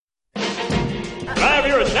Have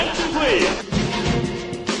your attention, please.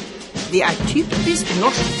 Det typisk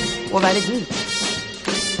norsk å være god.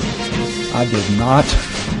 I did not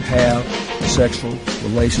have sexual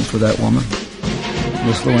relations with that woman,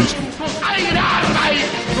 Miss Lewinsky.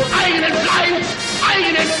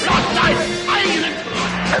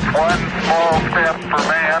 It's one small step for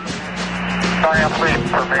man, giant leap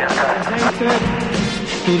for mankind.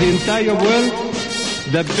 To the entire world,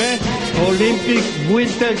 the best Olympic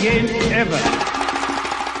Winter Games ever.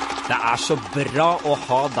 Det så bra å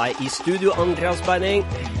ha deg i studio, Andreas Beining.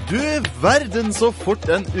 Du verden så fort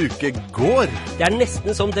en uke går. Det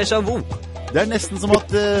nesten som déjà vu. Det nesten som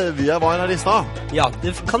at vi var her i stad. Ja,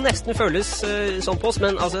 det kan nesten føles sånn på oss,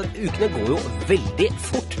 men altså, ukene går jo veldig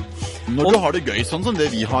fort. Når du har det gøy sånn som det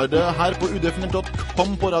vi har det her på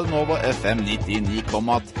udefinert.com på Radio Nova FM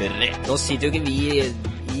 99,3. Nå sitter jo ikke vi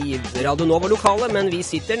i Radio Nova-lokalet, men vi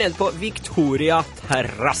sitter nede på Victoria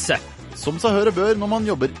Terrasse. Som så høre bør når man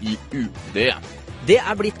jobber i UD. Det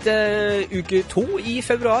blitt uke 2 i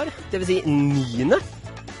februar, det vil si 9.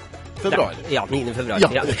 Februar. Ja, 9. februar.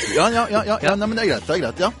 Ja, nei, men det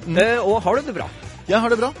greit, ja. Og har du det bra? Jeg har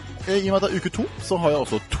det bra. I og med at det uke 2, så har jeg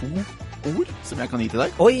også 2 ord som jeg kan gi til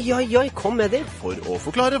deg. Oi, kom med det. For å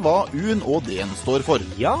forklare hva U-en og D-en står for.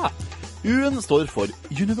 Ja. U-en står for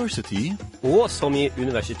University. Og som i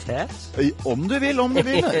universitet. Om du vil.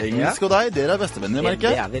 Engelsk og deg, dere bestevenner,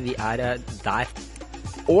 merker jeg. Det vi der.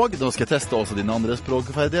 Og da skal jeg teste også dine andre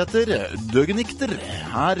språkferdigheter. Døgenikter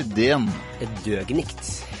D-en.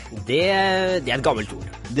 Døgenikt. Det et gammelt ord.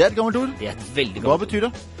 Det et gammelt ord? Det et veldig gammelt ord. Hva betyr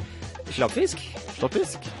det? Slappfisk.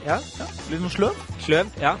 Slappfisk? Ja. Litt sånn sløv? Sløv,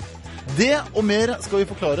 ja. Det og mer skal vi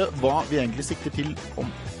forklare hva vi egentlig sikter til om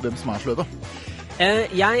hvem som sløve.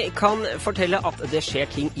 Jeg kan fortelle at det skjer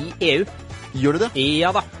ting i EU. Gjør det det?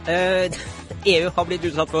 Ja da. EU har blitt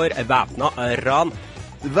utsatt for væpnet ran.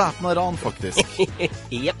 Væpnet ran, faktisk.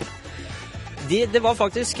 Jep. Det var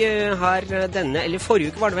faktisk her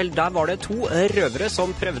forrige uke var det vel, der var det 2 røvere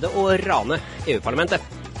som prøvde å rane EU-parlamentet.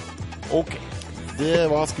 Ok.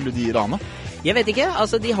 Hva skulle de rane? Jeg vet ikke,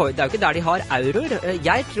 altså det jo ikke der de har euroer.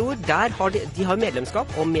 Jeg tror der har de har medlemskap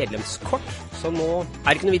og medlemskort, så nå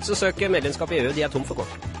det ikke noe vits å søke medlemskap i EU, de tom for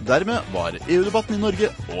kort. Dermed var EU-debatten i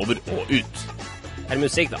Norge over og ut. Det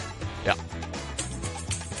musikk da? Ja.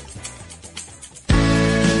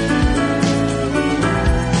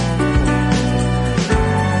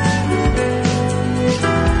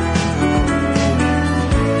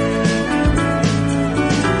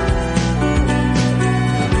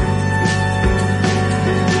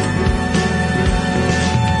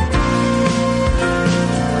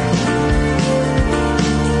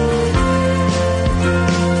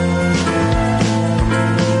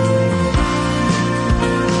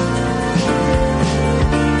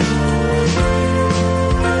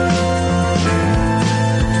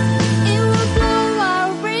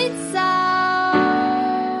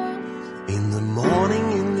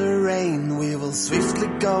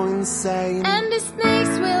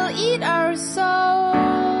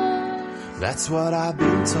 That's what I've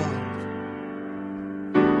been told.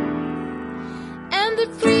 And the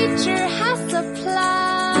preacher has a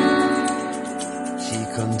plan. He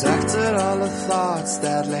conducted all the thoughts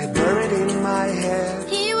that lay buried in my head.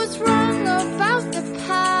 He was wrong about the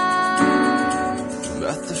past,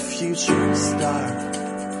 but the future is dark.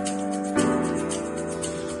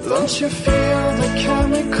 Don't you feel the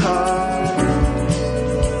chemicals?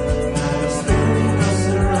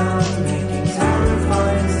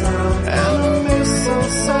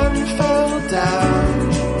 Sun fell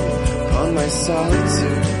down on my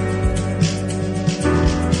solitude.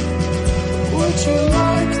 Would you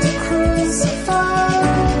like to crucify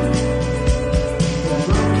the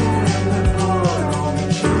broken and the poor on the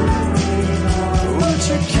children? Would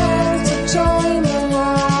you care to join the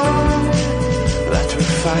war that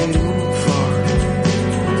we're fighting for?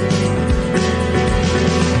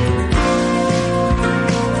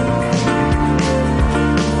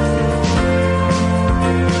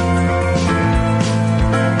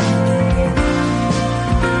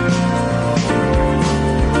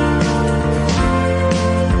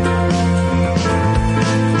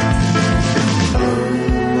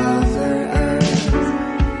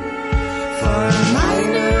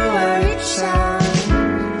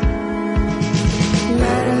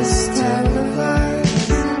 Let us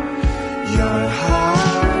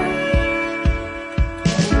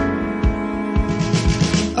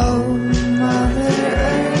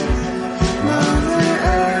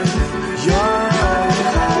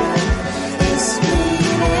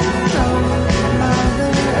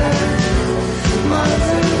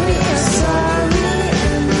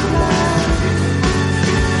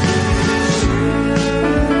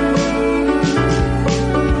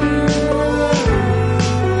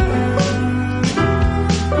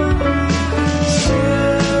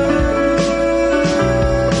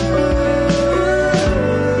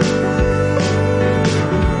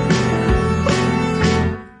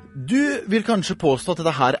vil kanskje påstå at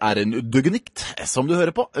dette her en døgenikt, som du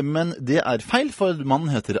hører på, men det feil, for mannen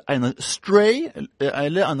heter Einar Stray,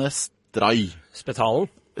 eller Einar Stray. Spetalen.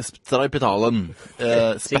 Stray-petalen.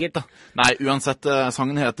 Sikkert. Nei, uansett,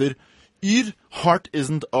 sangen heter Yr, Heart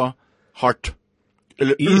Isn't a Heart.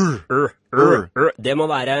 Eller Det må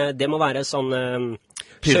være sånn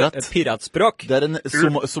piratspråk. Det en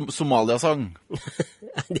Somalia-sang.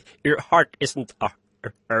 Your heart isn't a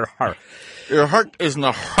heart. Your heart isn't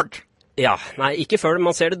a heart. Ja, nei, ikke før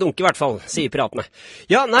man ser det dunke I hvert fall, sier piratene.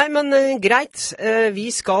 Ja, nei, men greit. Vi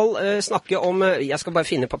skal snakke om, jeg skal bare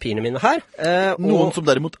finne papirene mine her. Noen som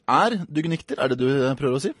derimot døgnikter, det du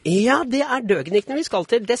prøver å si? Ja, det døgniktene vi skal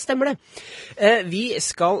til, det stemmer det. Vi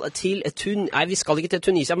skal til vi skal ikke til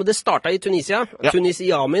Tunisia, men det startet I Tunisia. Ja.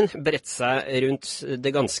 Tunisiamin bredte seg rundt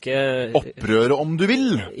det ganske... Opprøret om du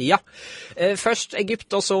vil. Ja. Først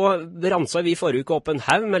Egypt, og så ramset vi forrige uke opp en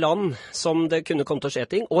haug med land som det kunne komme til å skje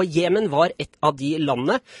ting, og Yemen var et av de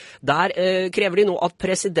landene. Der krever de nå at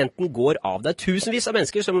presidenten går av. Det tusenvis av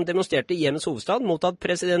mennesker som demonstrerte I Jemens hovedstad mot at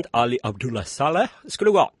president Ali Abdullah Saleh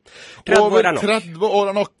skulle gå av. 30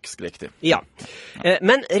 år nok, skrek de. Ja.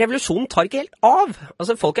 Men revolusjonen tar ikke helt av.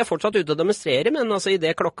 Altså, folk fortsatt ute å demonstrere, men altså, I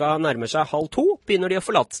det klokka nærmer seg 1:30, begynner de å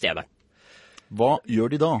forlate stedet. Hva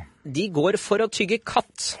gjør de da? De går for å tygge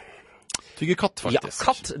katt. Tygge katt, faktisk. Ja,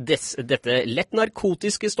 katt. Dette lett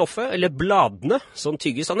narkotiske stoffet, eller bladene, som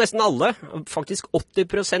tygges av nesten alle. Faktisk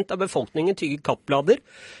 80% av befolkningen tygger kattblader.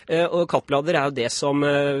 Og kattblader jo det som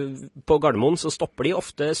på Gardermoen så stopper de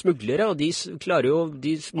ofte smuglere, og de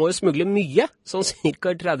må jo smugle mye, sånn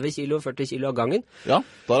cirka 30 kilo, 40 kilo av gangen. Ja,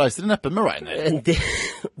 da reiser de neppe med Ryanair.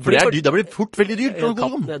 For det blir fort veldig dyrt.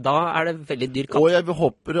 Da det veldig dyr katt. Og jeg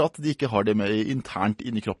håper at de ikke har det med internt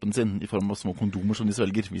inni kroppen sin, I form av små kondomer som de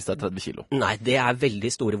svelger, hvis det 30 kilo. Nei, det veldig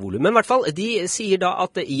store volum. Men I hvert fall, de sier da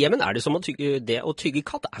at I Yemen det som det å tygge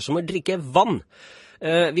katt som å drikke vann.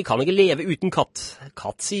 Vi kan ikke leve uten katt.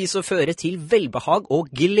 Katt sies å føre til velbehag og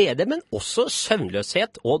glede, men også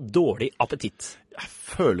søvnløshet og dårlig appetitt. Jeg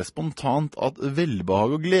føler spontant at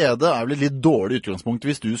velbehag og glede vel et litt dårlig utgangspunkt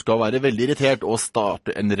hvis du skal være veldig irritert og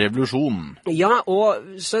starte en revolusjon. Ja,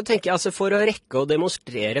 og så tenker jeg altså for å rekke å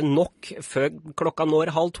demonstrere nok før klokka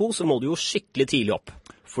når 1:30, så må du jo skikkelig tidlig opp.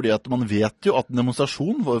 Fordi at man vet jo at en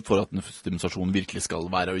demonstrasjon, for at en demonstrasjon virkelig skal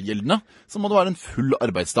være gjeldende, så må det være en full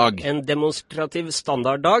arbeidsdag. En demonstrativ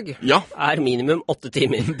standarddag minimum 8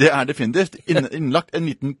 timer. Det definitivt. Innlagt en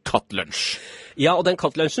liten kattlunsj. Ja, og den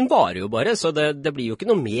kattlunsjen varer jo bare, så det blir jo ikke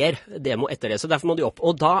noe mer demo etter det, så derfor må de opp.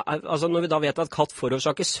 Og da, altså når vi da vet at katt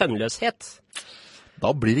forårsaker søvnløshet,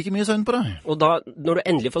 da blir det ikke mye søvn på deg. Og da, når du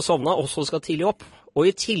endelig får sovna, og så skal tidlig opp, og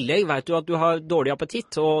I tillegg vet du at du har dårlig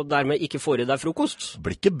appetitt, og dermed ikke får I deg frokost. Det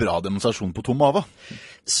blir ikke bra demonstrasjon på tom mave.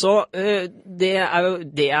 Så det jo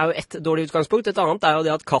et dårlig utgangspunkt. Et annet jo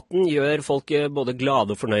det at katten gjør folk både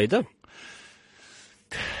glade og fornøyde.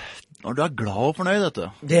 Når du glad og fornøyd, da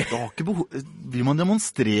har ikke behov... Vil man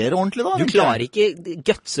demonstrere ordentlig da? Du klarer ikke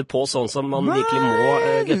gutse på sånn som man virkelig må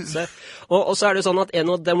gutse. Og så det sånn at en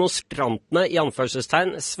av demonstrantene I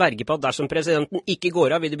anførselstegn sverger på at dersom presidenten ikke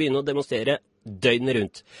går av, vil de begynne å demonstrere døgnet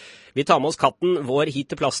rundt. Vi tar med oss katten vår hit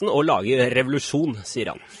til plassen og lager revolusjon,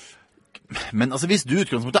 sier han. Men altså, hvis du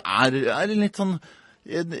utgangspunktet litt sånn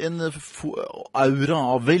en aura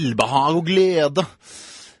av velbehag og glede,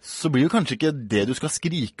 så blir jo kanskje ikke det du skal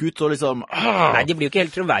skrike ut og liksom... Nei, de blir jo ikke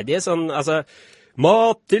helt troverdige, sånn, altså...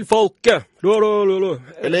 Mat til folket!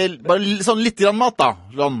 Eller bare sånn litt grann mat, da.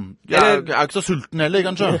 Sånn, jeg ikke så sulten heller,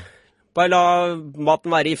 kanskje. Bare la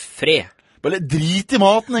maten være I fred. Bare drit I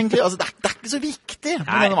maten, egentlig. Altså, det ikke så viktig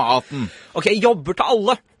med denne maten. Ok, jobber til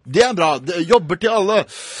alle. Det bra. Jobber til alle.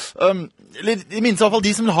 Eller I minst I hvert fall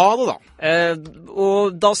de som vil ha det, da.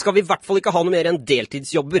 Og da skal vi I hvert fall ikke ha noe mer enn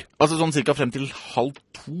deltidsjobber. Altså sånn cirka frem til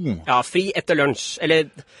 1:30. Ja, fri etter lunsj.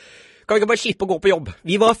 Eller kan vi ikke bare slippe å gå på jobb?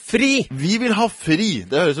 Vi var fri! Vi vil ha fri.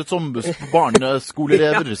 Det høres ut som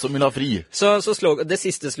barneskoleelever som vil ha fri. Så det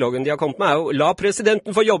siste slogan de har kommet med jo la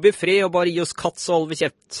presidenten få jobbe I fred og bare gi oss katt så holder vi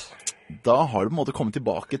kjeft. Da har du på en måte kommet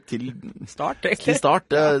tilbake til start, egentlig. Til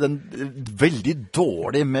start. Den veldig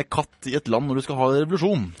dårlig med katt I et land når du skal ha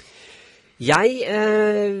revolusjon.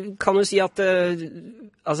 Jeg kan jo si at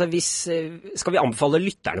altså skal vi anbefale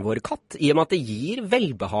lytterne våre katt, I og med at det gir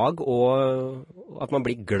velbehag og at man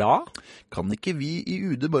blir glad? Kan ikke vi I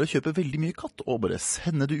UD bare kjøpe veldig mye katt og bare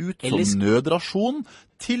sende det ut som nødrasjon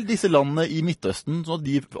til disse landene I Midtøsten, så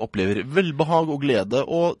de opplever velbehag og glede,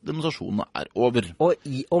 og demonstrasjonene over? Og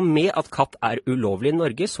I og med at katt ulovlig I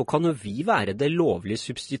Norge, så kan jo vi være det lovlige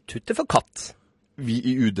substituttet for katt. Vi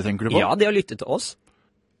I UD, tenker du på? Ja, de har lyttet til oss.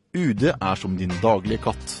 UD som din daglige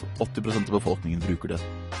katt. 80% av befolkningen bruker det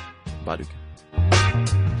hver uke.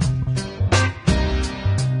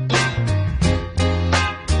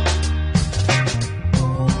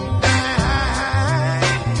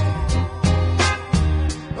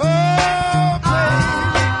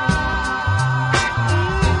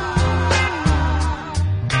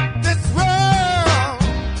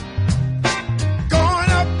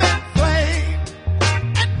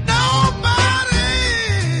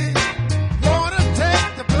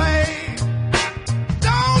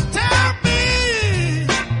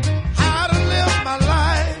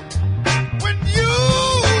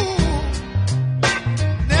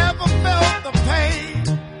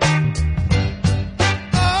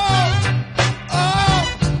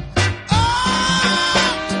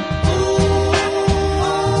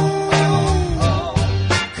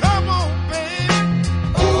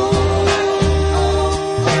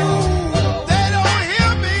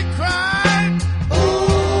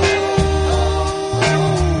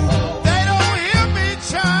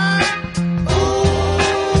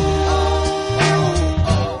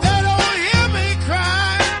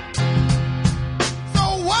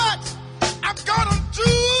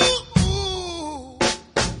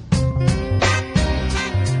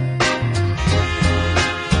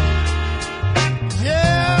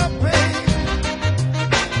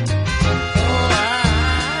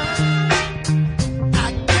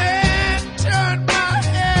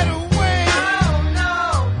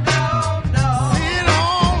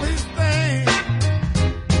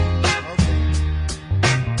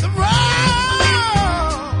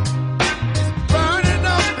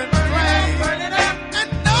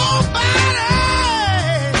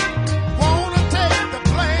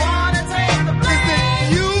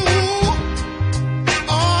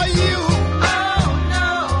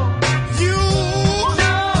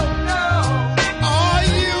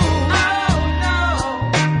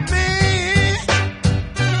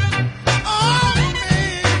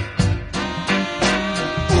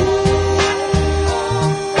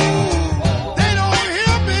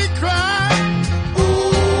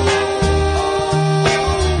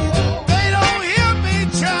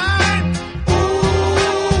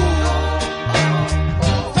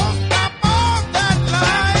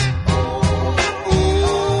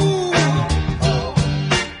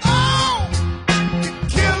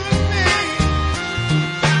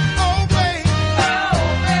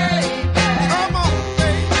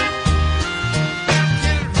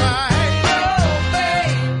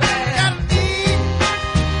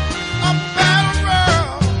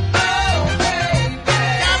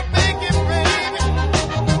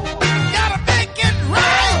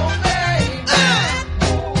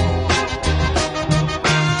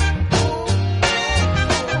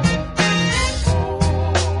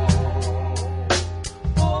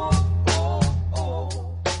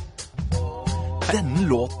 Denne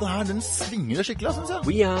låten her, den svinger det skikkelig, synes jeg.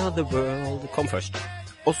 We Are The World kom først.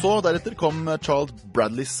 Og så deretter kom Charles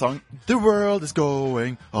Bradleys sang The World is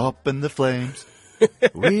going up in the flames.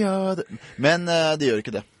 We are the... Men det gjør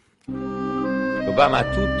ikke det. Obama ha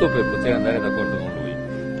tutto per poter andare d'accordo con lui,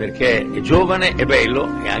 perché è giovane, è bello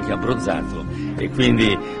e anche abbronzato, e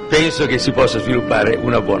quindi penso che si possa sviluppare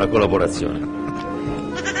una buona collaborazione.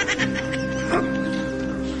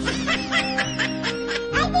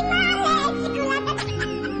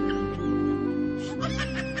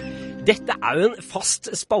 Dette jo en fast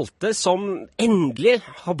spalte som endelig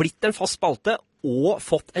har blitt en fast spalte og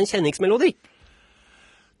fått en kjenningsmelodi.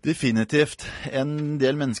 Definitivt. En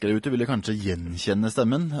del mennesker der ute ville kanskje gjenkjenne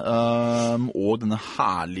stemmen, og denne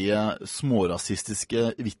herlige,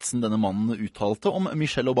 smårasistiske vitsen denne mannen uttalte om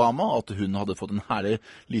Michelle Obama, at hun hadde fått en herlig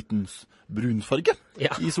liten brunfarge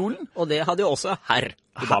i solen. Og det hadde jo også herr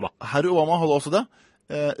Obama. Herr Obama hadde også det.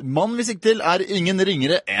 Mannen vi sikter til ingen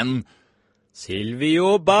ringere enn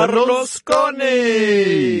Silvio Berlusconi!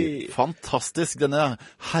 Fantastisk, denne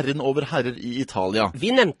herren over herrer i Italia.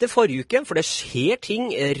 Vi nevnte forrige uke, for det skjer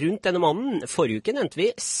ting rundt denne mannen. Forrige uke nevnte vi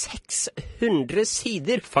 600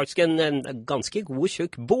 sider, faktisk en ganske god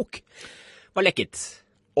tjukk bok. Var lekket.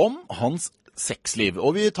 Om hans sexliv.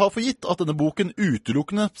 Og vi tar for gitt at denne boken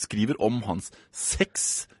utelukkende skriver om hans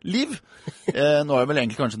sexliv. Nå det vel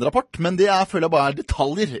egentlig kanskje en rapport, men det føler jeg bare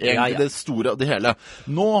detaljer, egentlig det store og det hele.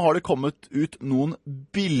 Nå har det kommet ut noen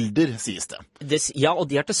bilder, sies det. Ja,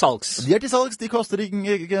 og de til salgs. De til salgs, de koster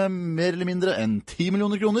ikke mer eller mindre enn 10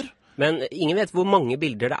 millioner kroner. Men ingen vet hvor mange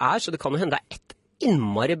bilder det så det kan jo hende det et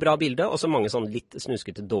innmari bra bilde, og så mange sånn litt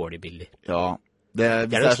snuskete dårlige bilder. Ja,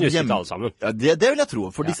 det jo snusket alle sammen. Ja, det vil jeg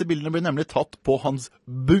tro, for disse bildene blir nemlig tatt på hans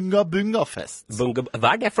bunga-bunga-fest.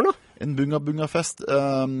 Hva det for noe? En bunga-bunga-fest,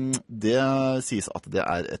 det sies at det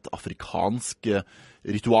et afrikansk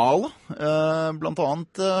ritual. Blant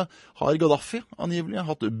annet har Gaddafi angivelig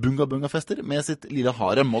hatt bunga-bunga-fester med sitt lille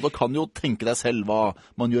harem, og da kan jo tenke deg selv hva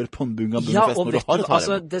man gjør på en bunga-bunga-fest når du har et harem.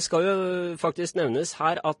 Altså, det skal jo faktisk nevnes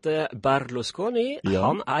her at Berlusconi,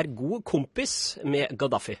 han god kompis med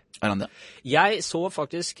Gaddafi. Han det? Jeg så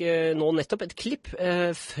faktisk nå nettopp et klipp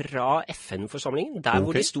fra FN-forsamlingen, der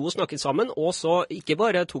hvor de sto og snakket sammen, og så ikke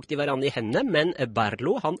bare tok de hverandre i hendene, men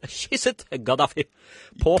Berlo, han kysset Gaddafi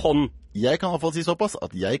på hånden. Jeg kan i hvert fall si såpass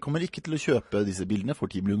at jeg kommer ikke til å kjøpe disse bildene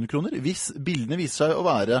for 10 millioner kroner, hvis bildene viser seg å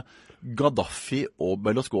være Gaddafi og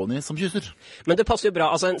Berlusconi som kysser. Men det passer jo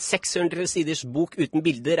bra, altså en 600 siders bok uten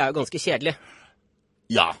bilder jo ganske kjedelig.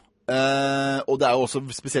 Ja, og det jo også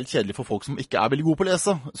spesielt kjedelig for folk som ikke veldig gode på å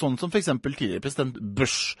lese, sånn som for eksempel tidligere president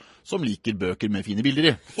Bush, som liker bøker med fine bilder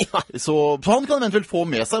i. Så han kan eventuelt få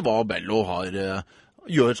med seg hva Bello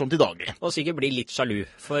gjør sånn til daglig. Og sikkert bli litt sjalu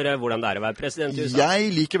for hvordan det å være president i USA. Jeg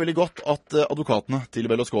liker veldig godt at advokatene til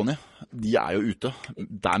Berlusconi, de jo ute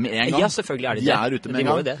der med en gang. Ja, selvfølgelig de det. Ute med en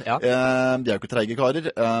gang. Det, ja. De jo ikke treige karer.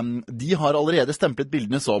 De har allerede stemplet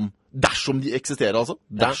bildene som, dersom de eksisterer altså,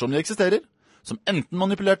 dersom de eksisterer, som enten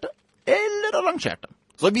manipulerte eller arrangerte.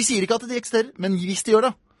 Så vi sier ikke at de eksisterer, men hvis de gjør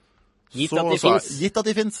det, gitt at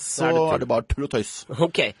de finnes, så det bare tull og tøys.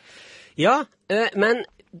 Ok. Ja, men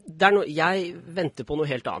jeg venter på noe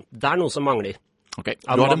helt annet. Det noe som mangler. Ok,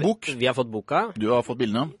 du har en bok. Vi har fått boka. Du har fått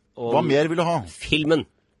bildene. Hva mer vil du ha? Filmen.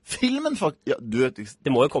 Filmen, faktisk. Ja,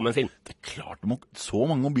 det må jo komme en film. Det klart, det må så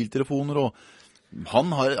mange mobiltelefoner, og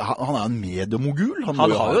han en mediemogul. Han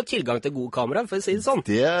har jo tilgang til god kamera, for å si det sånn.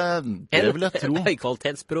 Det vil jeg tro. En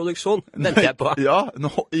høykvalitetsproduksjon venter jeg på. Ja,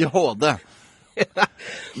 i HD.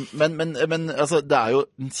 men altså, det jo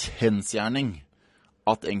en kjensgjerning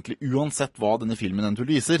at egentlig uansett hva denne filmen eventuelt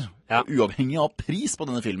viser, uavhengig av pris på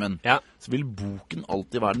denne filmen, så vil boken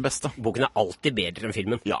alltid være den beste. Boken alltid bedre enn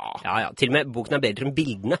filmen. Ja. Til og med boken bedre enn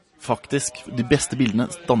bildene. Faktisk. De beste bildene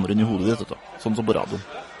stanner inn i hodet ditt, sånn som på radio.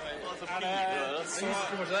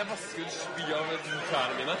 Jeg vasker ut spy av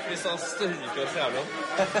klærne mine hvis han størker oss jævlig om.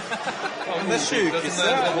 Det sykeste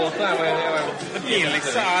det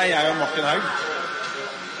pinligste jeg og Martin Haug.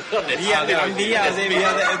 Det det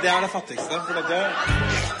fattigste. For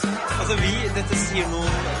altså dette sier noe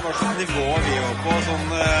hva slags nivå vi på, sånn,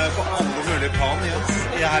 på alle mulige plan i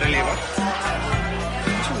her i livet.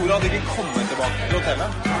 Tore hadde ikke kommet tilbake til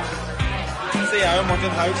hotellet. Så jeg og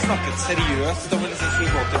Martin Haug snakket seriøst om å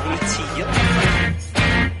skulle gå til politiet.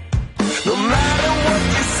 No matter what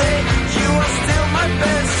you say, you are still my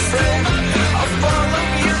best friend. I'll follow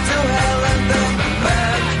you to hell and then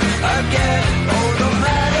back again. Oh, no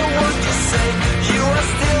matter what you say, you are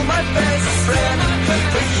still my best friend.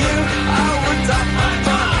 For you, I would die from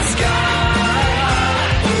the sky.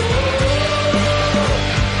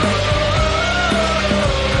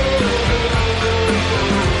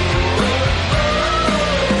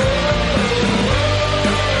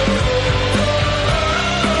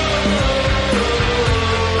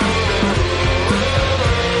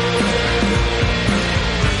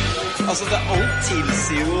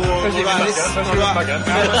 tilsier jo når du er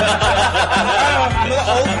men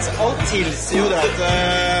alt tilsier jo det at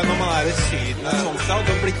når man er i Syden et sånt sted,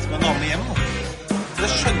 du har blitt med en annen hjem. Det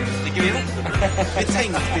skjønte ikke vi da. Vi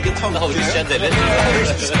tenkte ikke tanker. Det hadde ikke skjedd heller.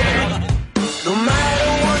 No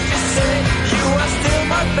matter what you say, you are still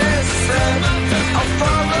my best friend. I'll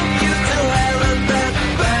follow you to hell and then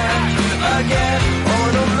back again. Oh,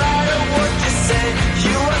 no matter what you say,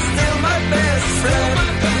 you are still my best friend.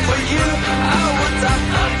 For you, I would top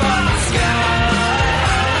up on the sky.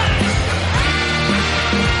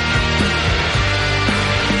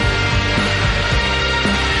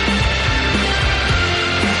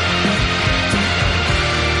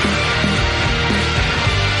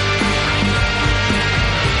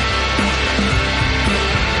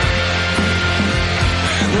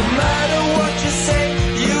 No matter what you say,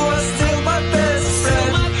 you are still my best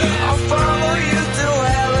friend. I'll follow you to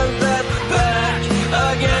hell and then back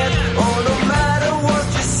again. Oh, no matter what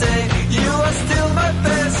you say, you are still my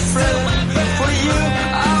best friend. For you,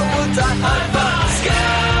 I would die up on the sky.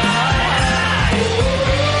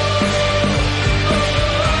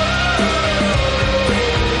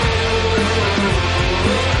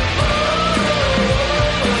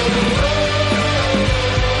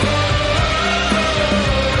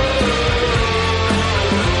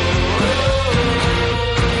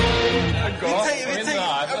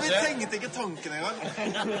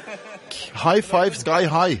 High five, sky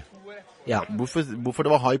high. Ja. Hvorfor det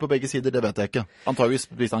var high på begge sider, det vet jeg ikke. Antageligvis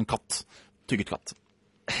spiste han katt. Tygget katt.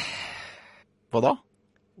 Hva da?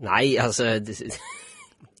 Nei, altså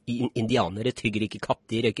indianere tygger ikke katt,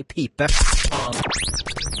 de røyker pipe.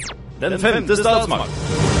 Den femte statsmakt.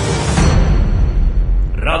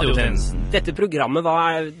 Radiotjenesten. Dette programmet, hva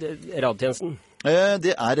er radiotjenesten?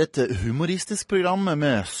 Det er et humoristisk program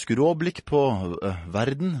med skråblikk på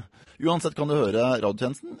verden. Uansett kan du høre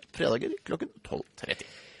radiotjenesten fredager klokken 12:30.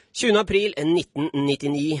 20. april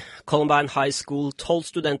 1999, Columbine High School, 12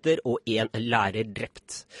 studenter og 1 lærer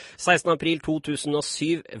drept. 16. april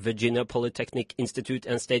 2007, Virginia Polytechnic Institute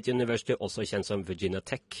and State University, også kjent som Virginia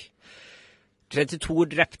Tech. 32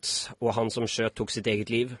 drept, og han som skjøt tok sitt eget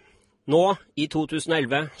liv. Nå, i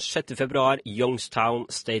 2011, 6. februar, Youngstown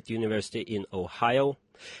State University in Ohio.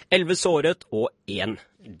 11 såret og 1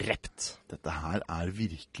 drept. Dette her er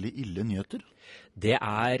virkelig ille nyheter. Det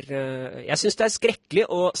er, jeg synes det er skrekkelig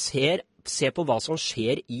å se på hva som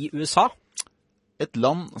skjer i USA. Et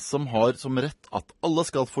land som har som rett at alle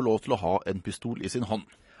skal få lov til å ha en pistol i sin hånd.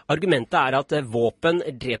 Argumentet er at våpen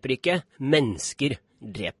dreper ikke, mennesker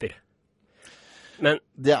dreper. Men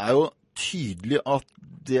det er jo tydelig at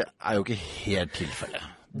det er jo ikke helt tilfellet.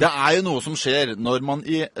 Det er jo noe som skjer når man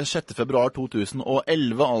i 6. februar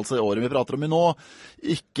 2011, altså i året vi prater om i nå,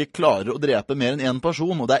 ikke klarer å drepe mer enn en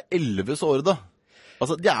person, og det er 11 sårede.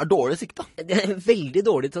 Altså, det er dårlig sikta. Det er veldig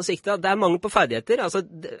dårlig til å sikte. Det er mangel på ferdigheter. Altså,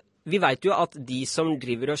 vi vet jo at de som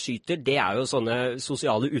driver og skyter, det er jo sånne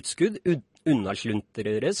sosiale utskudd,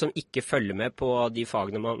 unnasluntrere som ikke følger med på de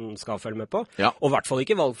fagene man skal følge med på. Ja. Og i hvert fall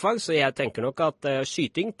ikke valgfag, så jeg tenker nok at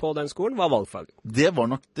skyting på den skolen var valgfag. Det var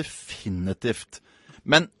nok definitivt.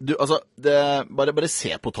 Men du, altså, bare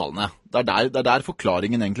se på tallene. Det er der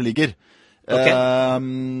forklaringen egentlig ligger. Okay.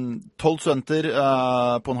 12 studenter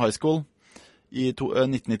på en high school i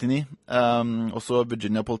 1999. Også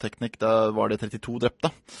Virginia Polytechnic, der var det 32 drepte.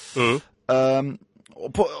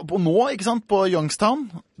 Og på nå, ikke sant, på Youngstown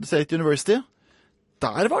State University,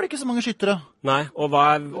 der var det ikke så mange skyttere. Nei, og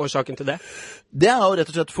hva er årsaken til det? Det er jo rett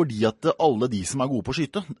og slett fordi at alle de som er gode på å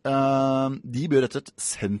skyte, de blir rett og slett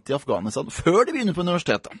sendt til Afghanistan før de begynner på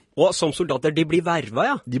universitetet. Og som soldater, de blir vervet,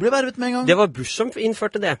 ja? De ble vervet med en gang. Det var Bush som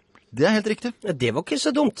innførte det. Det er helt riktig. Det var ikke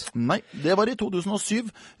så dumt. Nei, det var i 2007,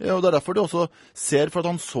 og det er derfor de også ser, for at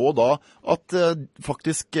han så da at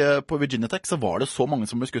faktisk på Virginia Tech så var det så mange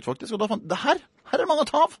som ble skutt faktisk, og da fant det her er det mange å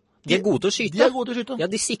ta av. De er gode til å skyte. De er gode til å skyte. Ja,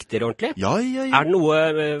 de sikter ordentlig. Ja. Er det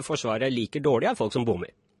noe forsvaret liker dårlig, er folk som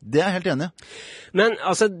bommer. Det er jeg helt enig. Men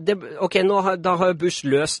altså, da har Bush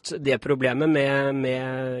løst det problemet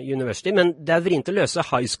med University, men det er vrient å løse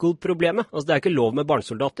high school-problemet. Altså, det er ikke lov med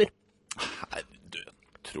barnesoldater. Nei, du,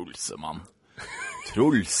 Trolsemann,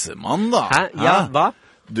 da. Hæ? Ja, hva?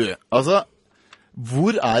 Du, altså,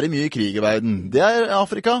 hvor er det mye krig i verden? Det er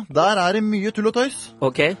Afrika. Der er det mye tull og tøys.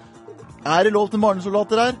 Ok. Er det lov til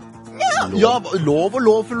barnesoldater her? Ja, lov og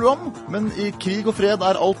lov for lom, men i krig og fred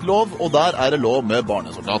er alt lov, og der er det lov med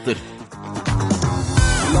barnesoldater.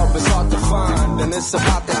 Love is hard to find, and it's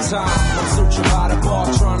about that time. I'm searching by the bar,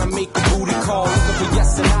 trying to make a booty call. Looking for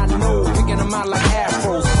yes and I know, picking them out like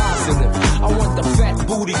afros, positive. I want the fat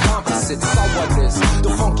booty composites, I want this,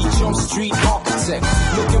 the funky Jump Street architect.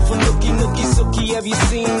 Looking for nookie, sookie, have you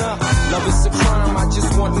seen her? Love is a crime, I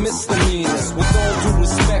just want misdemeanors. With all due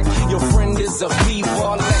respect, your friend is a fever.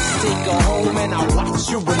 Let's take her home and I'll watch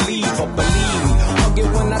you relieve her. Believe me, hug it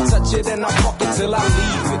when I touch it and I fuck it till I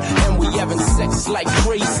leave it. And we having sex like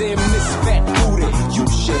crazy, Miss Fat Booty. You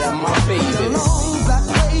share my baby. Long black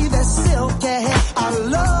lady, silky hair. I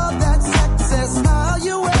love that sexy smile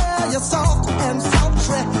you wear. You're soft and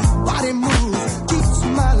sultry, body move keeps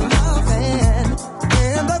my loving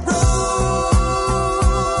in the groove.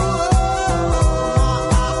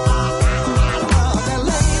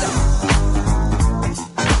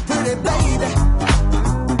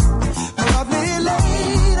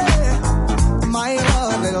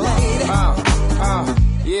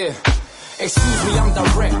 Excuse me, I'm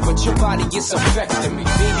direct, but your body is affecting me.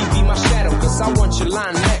 Baby, be my shadow, cause I want you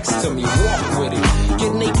lying next to me. Walk with it,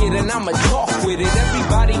 get naked and I'ma talk with it.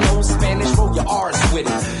 Everybody knows Spanish, roll your R's with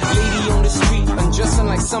it. Lady on the street, undressing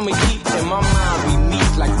like summer heat. In my mind, we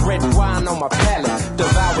meet like red wine on my palate.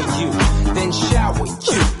 Devour you, then shower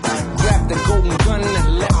you. Grab the golden gun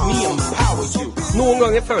and let me empower you. Noen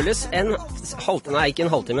ganger føles en halvtime, nei ikke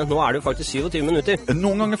en halvtime, nå er det jo faktisk 27 minutter.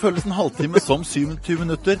 Noen ganger føles en halvtime som 27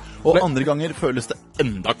 minutter, og andre ganger føles det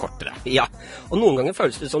enda kortere. Ja, og noen ganger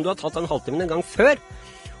føles det som du har tatt en halvtime en gang før,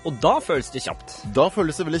 og da føles det kjapt. Da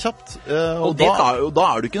føles det veldig kjapt, og da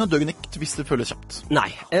er du ikke noe døgnekt hvis det føles kjapt. Nei,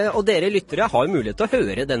 og dere lyttere har mulighet til å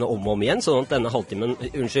høre denne om og om igjen, sånn at denne halvtimen,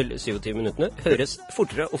 27 minuttene, høres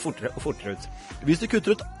fortere og fortere og fortere ut. Hvis du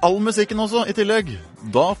kutter ut all musikken også i tillegg,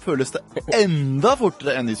 da føles det enda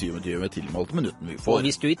fortere enn de 27 tilmålte minuttene vi får. Og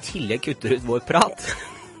hvis du i tillegg kutter ut vår prat...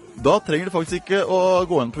 Da trenger du faktisk ikke å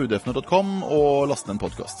gå inn på udfner.com og laste en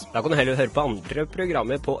podcast. Da kan du heller høre på andre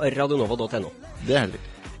programmer på radionova.no. Det er heldig.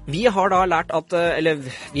 Vi har da lært at, eller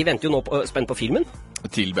vi venter jo nå spent på filmen.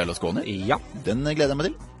 Til Berlusconi? Ja. Den gleder jeg meg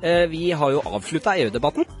til. Vi har jo avsluttet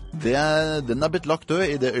EU-debatten. Den er blitt lagt død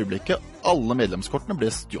i det øyeblikket alle medlemskortene ble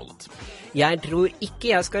stjålet. Jeg tror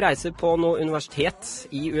ikke jeg skal reise på noe universitet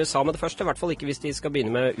i USA med det første, i hvert fall ikke hvis de skal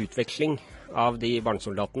begynne med utveksling av de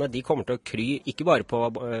barnesoldatene. De kommer til å kry, ikke bare på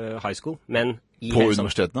high school, men på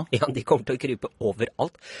universitetene? Ja, de kommer til å krype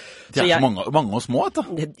overalt. De er så mange og små, vet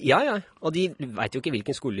du. Ja, og de vet jo ikke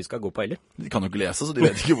hvilken skole de skal gå på heller. De kan jo ikke lese, så de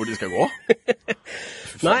vet ikke hvor de skal gå.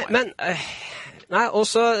 Nei,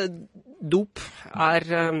 også dop er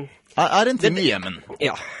en ting i Jemen.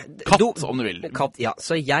 Ja. Katt, om du vil. Katt, ja.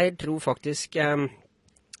 Så jeg tror faktisk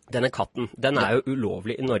denne katten, den er jo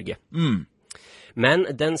ulovlig i Norge. Mm. Men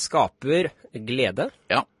den skaper glede.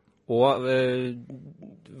 Ja. Og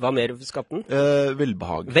hva mer skaper den?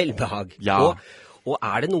 Velbehag. Velbehag. Ja. Og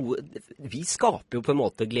er det noe... Vi skaper jo på en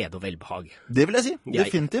måte glede og velbehag. Det vil jeg si,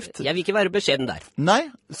 definitivt. Jeg vil ikke være beskjeden der. Nei,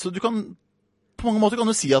 så du kan... På mange måter kan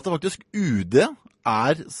du si at det faktisk UD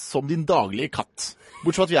er som din daglige katt.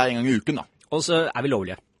 Bortsett fra at vi er en gang i uken, da. Og så er vi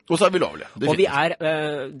lovlige. Og vi er,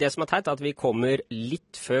 det som er teit, er at vi kommer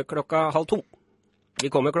litt før 1:30. Vi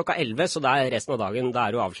kommer 11, så det er resten av dagen. Da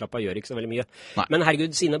er du avslappet, gjør ikke så veldig mye. Nei. Men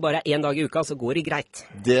herregud, siden det bare er en dag i uka, så går det greit.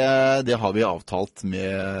 Det har vi avtalt med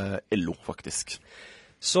LO, faktisk.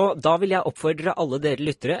 Så da vil jeg oppfordre alle dere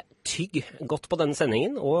lyttere, tygg godt på denne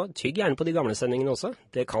sendingen, og tygg gjerne på de gamle sendingene også.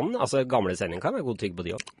 Det kan, altså gamle sendinger kan være god tygg på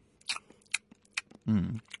de også.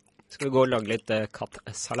 Skal vi gå og lage litt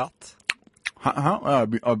kattsalat? Hæ?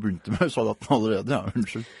 Jeg har begynt med salaten allerede, ja,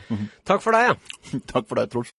 unnskyld. Takk for deg, ja. Takk for deg, Truls.